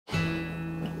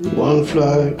One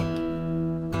fly,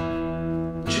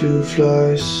 two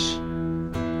flies,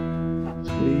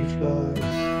 three flies.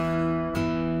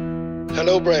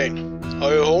 Hello, Brain.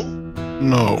 Are you home?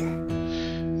 No.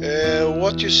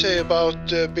 What do you say about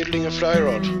building a fly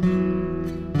rod?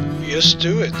 Just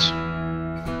do it.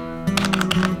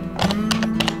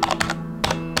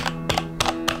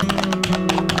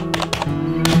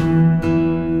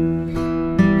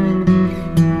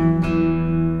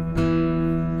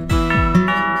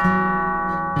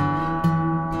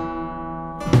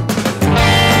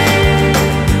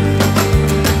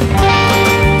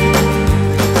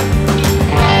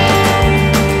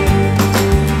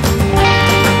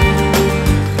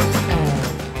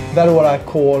 That's what I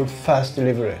call fast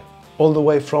delivery. All the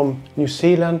way from New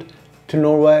Zealand to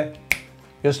Norway,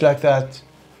 just like that.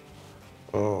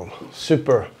 Oh,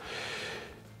 super.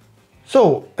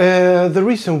 So, the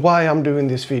reason why I'm doing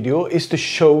this video is to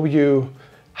show you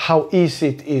how easy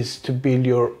it is to build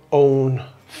your own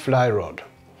fly rod.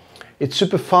 It's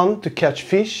super fun to catch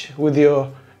fish with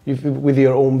your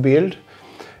own build.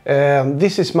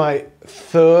 This is my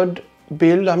third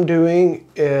build I'm doing,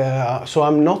 so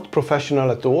I'm not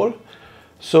professional at all.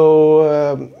 So,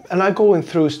 and I'm going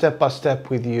through step by step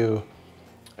with you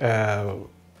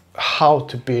how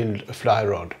to build a fly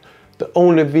rod. The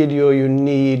only video you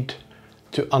need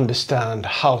to understand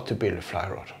how to build a fly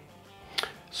rod.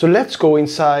 So let's go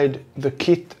inside the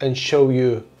kit and show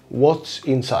you what's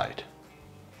inside.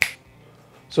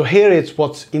 So here is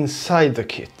what's inside the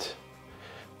kit.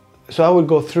 So I will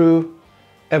go through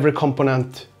every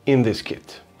component in this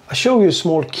kit. I show you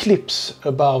small clips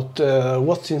about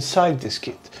what's inside this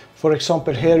kit. For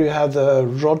example, here you have the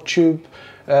rod tube.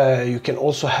 You can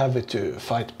also have it to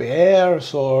fight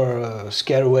bears or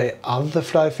scare away other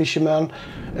fly fishermen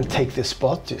and take the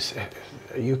spot.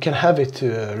 You can have it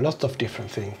to a lot of different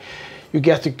things. You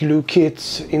get the glue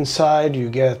kits inside, you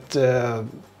get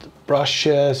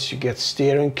brushes, you get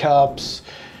steering cups,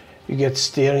 you get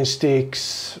steering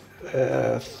sticks,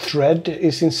 thread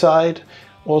is inside.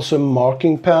 Also a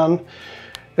marking pen,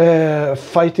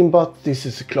 fighting butt, this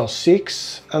is a class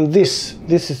 6, and this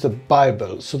is the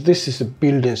Bible, so this is the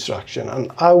build instruction,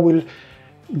 and I will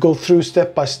go through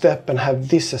step by step and have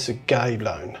this as a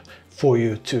guideline for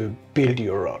you to build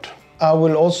your rod. I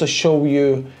will also show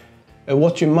you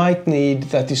what you might need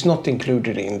that is not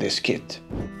included in this kit.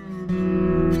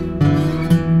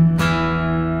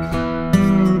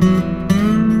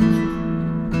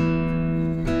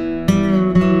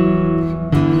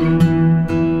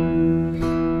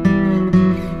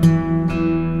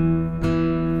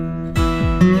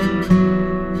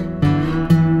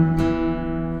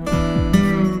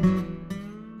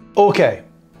 Okay,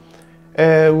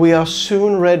 we are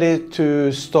soon ready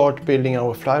to start building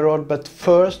our fly rod, but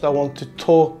first I want to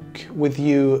talk with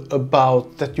you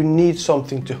about that you need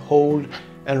something to hold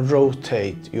and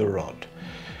rotate your rod.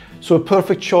 So a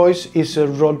perfect choice is a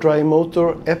rod drying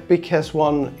motor. Epic has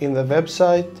one in the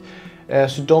website,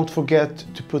 so don't forget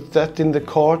to put that in the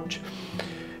cart.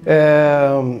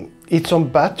 It's on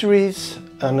batteries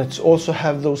and it's also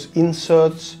have those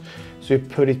inserts, so you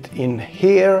put it in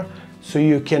here. So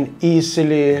you can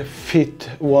easily fit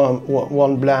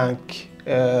one blank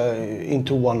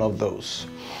into one of those.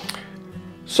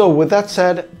 So with that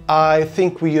said, I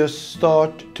think we just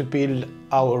start to build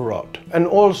our rod. And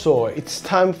also it's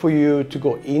time for you to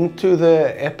go into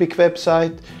the Epic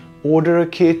website, order a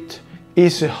kit.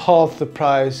 It's half the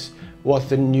price what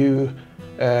the new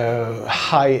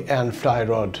high-end fly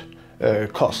rod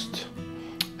cost,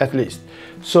 at least.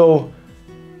 So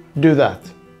do that.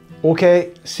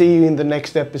 Okay, see you in the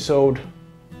next episode.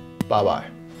 Bye bye.